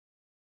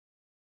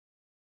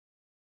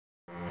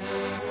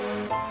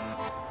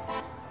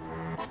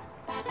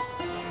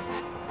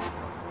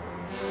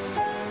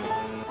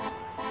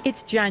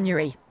It's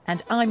January,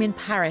 and I'm in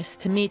Paris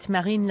to meet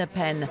Marine Le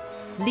Pen,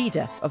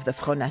 leader of the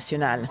Front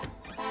National.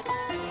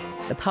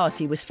 The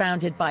party was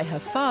founded by her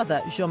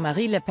father,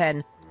 Jean-Marie Le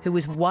Pen, who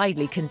was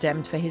widely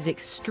condemned for his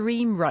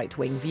extreme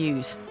right-wing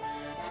views.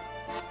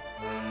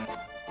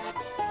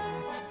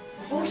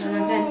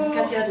 Bonjour,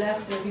 Katya Adler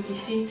de la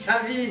BBC.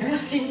 Ravi.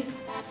 Merci.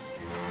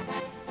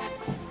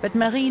 But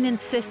Marine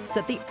insists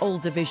that the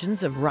old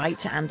divisions of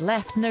right and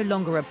left no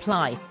longer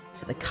apply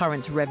to the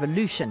current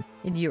revolution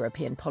in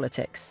European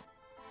politics.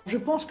 Je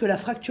pense que la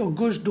fracture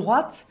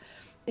gauche-droite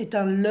est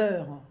un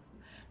leurre.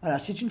 Voilà,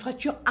 c'est une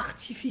fracture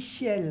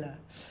artificielle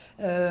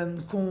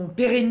qu'on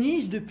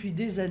pérennise depuis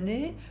des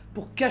années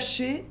pour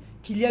cacher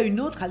qu'il y a une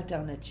autre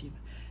alternative.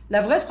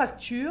 La vraie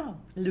fracture,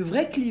 le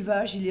vrai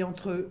clivage, il est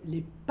entre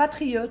les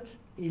patriotes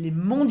et les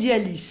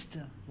mondialistes.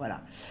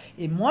 Voilà.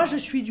 Et moi, je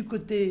suis du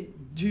côté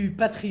du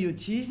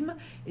patriotisme,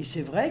 et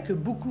c'est vrai que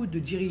beaucoup de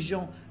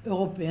dirigeants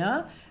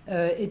européens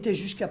étaient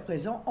jusqu'à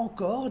présent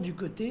encore du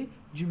côté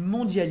du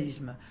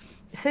mondialisme.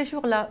 Ces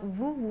jours-là,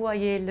 vous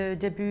voyez le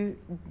début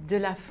de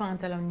la fin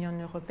de l'Union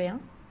européenne?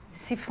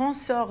 Si France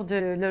sort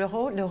de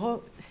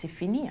l'euro, c'est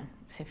fini.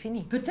 C'est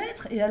fini.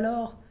 Peut-être, et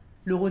alors?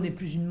 L'euro n'est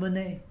plus une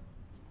monnaie.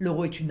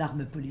 L'euro est une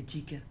arme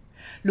politique.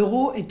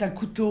 L'euro est un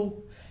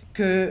couteau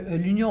que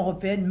l'Union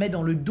européenne met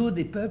dans le dos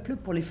des peuples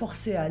pour les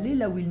forcer à aller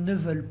là où ils ne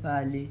veulent pas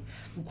aller.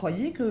 Vous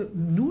croyez que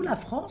nous, la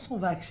France, on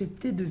va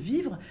accepter de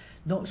vivre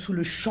sous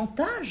le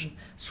chantage,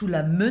 sous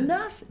la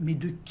menace? Mais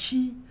de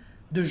qui?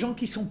 De gens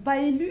qui ne sont pas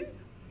élus?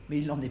 Mais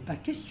il n'en est pas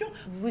question.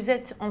 Vous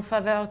êtes en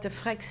faveur de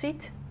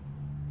Brexit?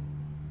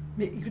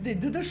 Mais écoutez,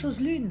 de deux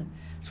choses l'une.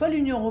 Soit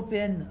l'Union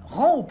européenne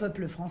rend au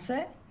peuple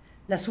français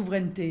la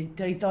souveraineté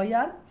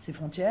territoriale, ses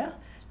frontières,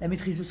 la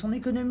maîtrise de son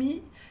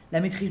économie,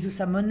 la maîtrise de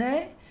sa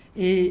monnaie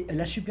et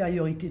la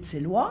supériorité de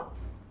ses lois.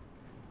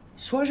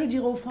 Soit je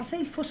dirais aux Français,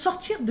 il faut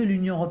sortir de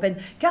l'Union européenne,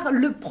 car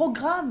le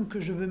programme que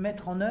je veux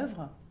mettre en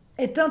œuvre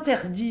est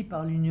interdit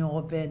par l'Union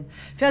européenne.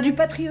 Faire du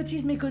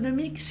patriotisme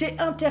économique, c'est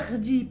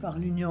interdit par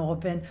l'Union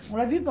européenne. On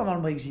l'a vu pendant le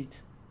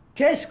Brexit.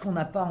 Qu'est-ce qu'on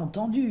n'a pas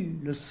entendu?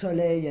 Le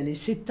soleil allait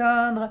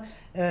s'éteindre,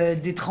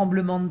 des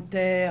tremblements de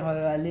terre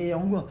allaient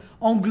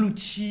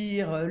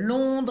engloutir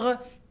Londres,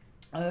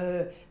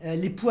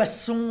 les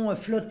poissons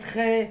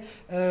flotteraient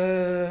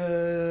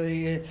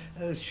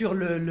sur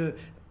le...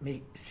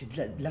 Mais c'est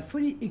de la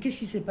folie. Et qu'est-ce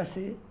qui s'est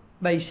passé?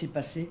 Il s'est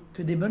passé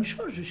que des bonnes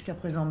choses jusqu'à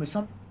présent, me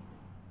semble.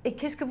 Et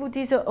qu'est-ce que vous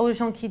dites aux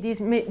gens qui disent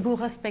 « mais vous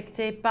ne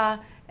respectez pas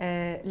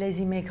les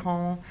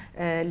immigrants,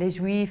 les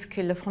juifs,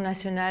 que le Front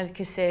National,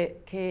 que c'est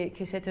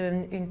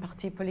une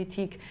partie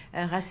politique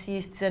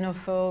raciste,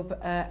 xénophobe,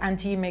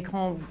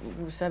 anti-immigrant ».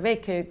 Vous savez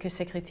que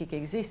ces critiques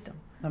existent.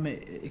 Non mais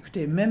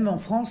écoutez, même en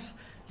France,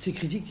 ces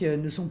critiques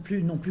ne sont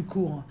plus non plus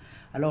courtes.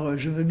 Alors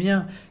je veux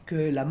bien que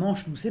la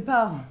Manche nous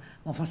sépare,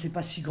 enfin c'est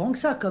pas si grand que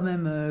ça quand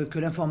même, que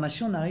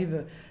l'information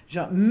n'arrive...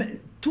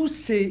 Toutes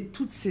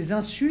ces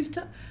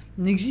insultes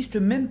n'existent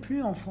même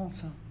plus en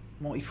France.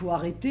 Bon, il faut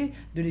arrêter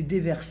de les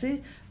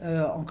déverser,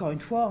 encore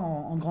une fois,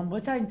 en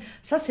Grande-Bretagne.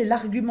 Ça, c'est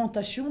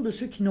l'argumentation de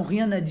ceux qui n'ont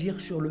rien à dire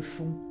sur le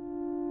fond.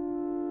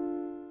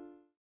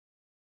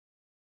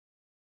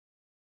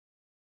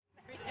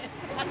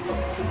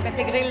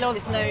 Beppe Grillo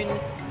is known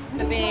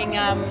for being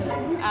a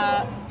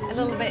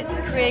little bit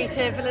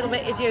creative, a little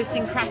bit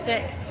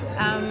idiosyncratic.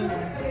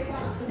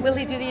 Will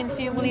he do the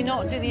interview? Will he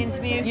not do the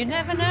interview? You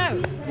never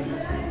know.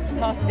 It's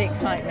part of the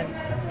excitement.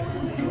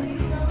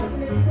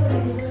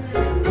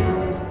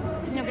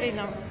 Signor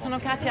Grillo, sono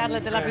Katya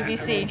Adler della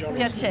BBC.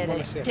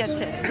 Piacere,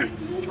 piacere.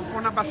 C'è un po'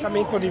 un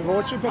abbassamento di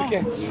voce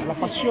perché la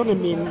passione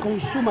mi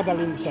consuma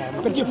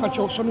dall'interno. Perché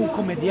sono un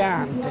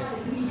commediante.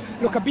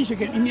 Lo capisco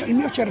che il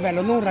mio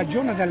cervello non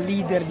ragiona da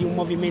leader di un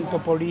movimento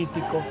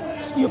politico.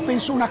 Io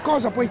penso una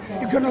cosa, poi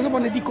il giorno dopo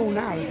ne dico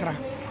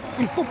un'altra.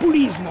 Il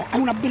populismo è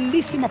una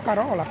bellissima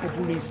parola,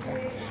 populista.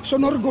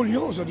 Sono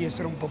orgoglioso di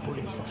essere un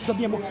populista.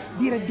 Dobbiamo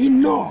dire di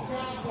no.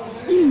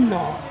 Il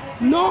no.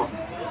 No.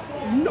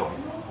 No.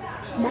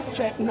 Ma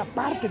c'è una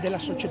parte della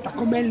società,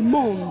 come il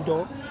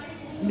mondo,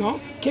 no?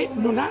 Che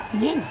non ha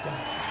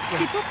niente.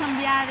 Si può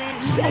cambiare?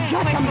 È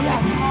già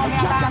cambiato,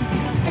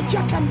 è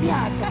già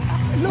cambiato.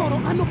 Loro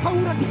hanno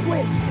paura di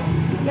questo,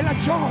 della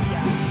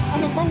gioia,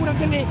 hanno paura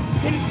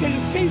del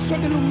senso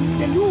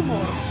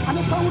dell'umor,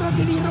 hanno paura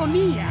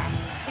dell'ironia.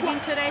 E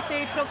vincerete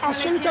il prossimo?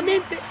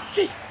 Assolutamente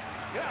sì.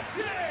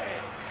 Grazie.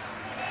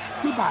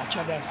 Mi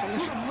bacia adesso,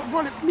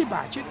 mi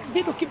bacia,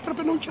 vedo che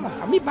proprio non ce la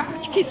fa, mi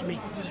bacia, kiss me.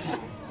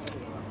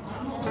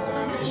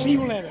 See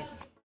you later.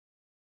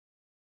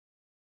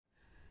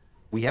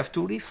 We have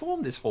to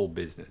reform this whole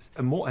business.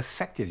 A more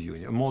effective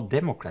union, a more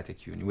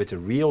democratic union, with a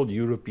real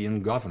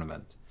European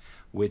government,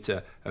 with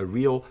a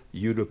real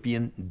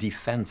European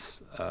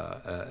defense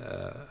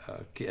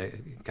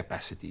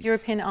capacities.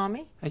 European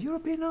army? A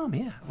European army,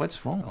 yeah.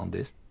 What's wrong on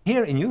this?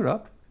 Here in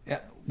Europe,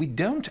 we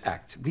don't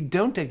act. We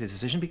don't take the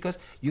decision because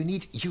you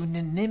need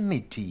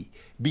unanimity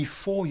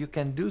before you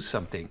can do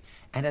something.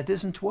 And that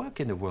doesn't work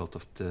in the world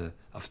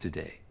of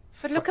today.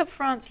 But look at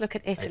France, look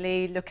at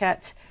Italy, look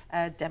at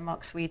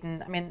Denmark,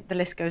 Sweden. I mean, the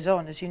list goes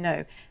on, as you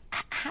know.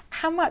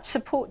 How much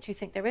support do you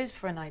think there is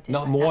for an idea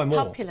No, like more that? and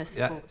more. Populist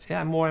support?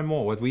 Yeah, more and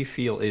more. What we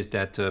feel is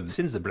that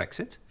since the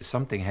Brexit,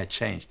 something had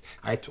changed.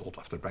 I told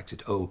after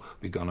Brexit, oh,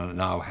 we're going to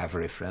now have a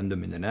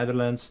referendum in the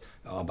Netherlands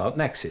about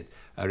Nexit,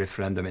 a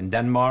referendum in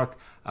Denmark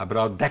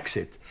about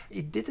Dexit.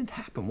 It didn't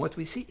happen. What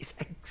we see is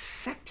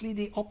exactly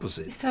the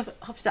opposite. Mr.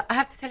 Hofstad, I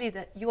have to tell you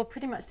that you are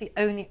pretty much the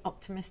only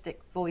optimistic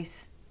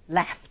voice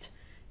left.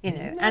 You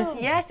know, No.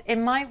 and yes,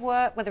 in my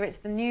work, whether it's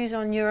the news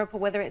on Europe or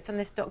whether it's on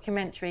this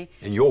documentary.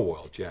 In your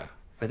world, yeah.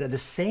 But at the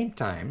same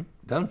time,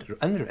 don't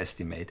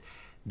underestimate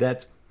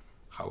that,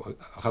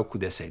 how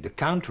could I say, the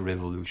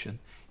counter-revolution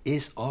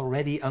is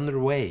already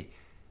underway.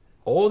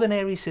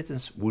 Ordinary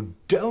citizens who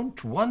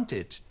don't want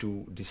it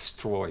to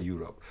destroy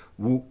Europe,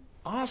 who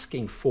are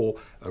asking for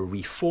a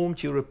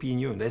reformed European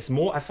Union that's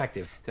more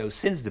effective. So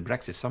since the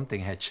Brexit,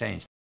 something had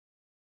changed.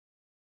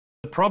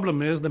 The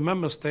problem is the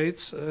member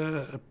states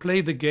play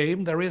the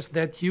game. There is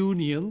that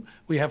union.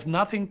 We have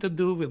nothing to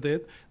do with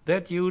it.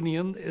 That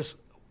union is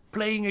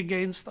playing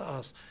against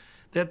us.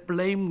 That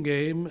blame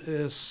game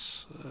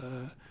is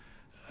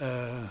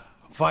a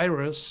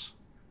virus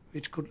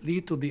which could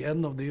lead to the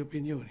end of the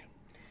European Union.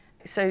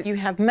 So you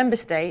have member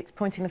states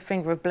pointing the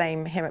finger of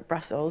blame here at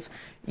Brussels.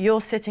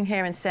 You're sitting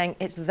here and saying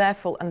it's their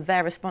fault and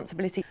their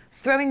responsibility.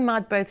 Throwing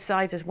mud both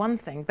sides is one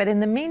thing, but in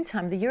the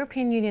meantime, the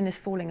European Union is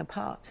falling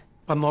apart.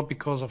 But not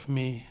because of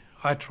me.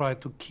 I try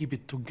to keep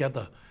it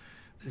together.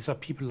 These are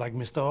people like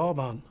Mr.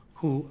 Orban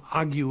who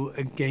argue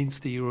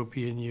against the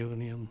European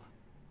Union.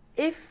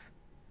 If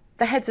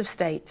the heads of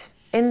state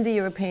in the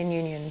European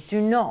Union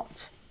do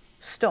not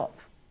stop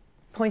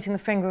pointing the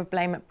finger of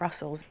blame at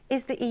Brussels,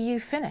 is the EU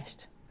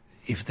finished?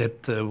 If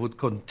that would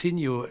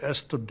continue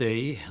as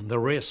today, the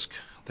risk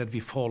that we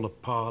fall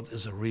apart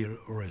is a real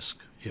risk,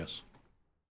 yes.